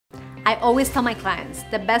I always tell my clients,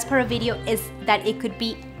 the best part of video is that it could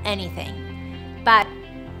be anything. But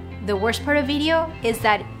the worst part of video is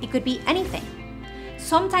that it could be anything.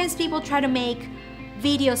 Sometimes people try to make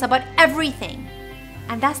videos about everything,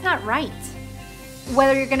 and that's not right.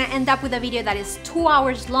 Whether you're gonna end up with a video that is 2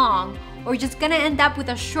 hours long, or you're just gonna end up with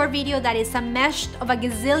a short video that is a mesh of a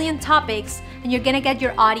gazillion topics, and you're gonna get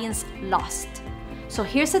your audience lost. So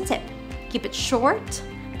here's a tip. Keep it short,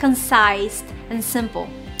 concise, and simple.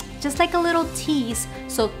 Just like a little tease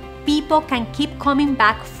so people can keep coming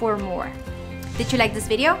back for more. Did you like this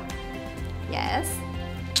video? Yes?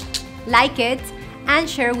 Like it and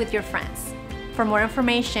share it with your friends. For more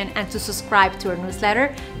information and to subscribe to our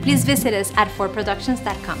newsletter, please visit us at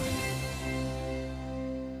forproductions.com.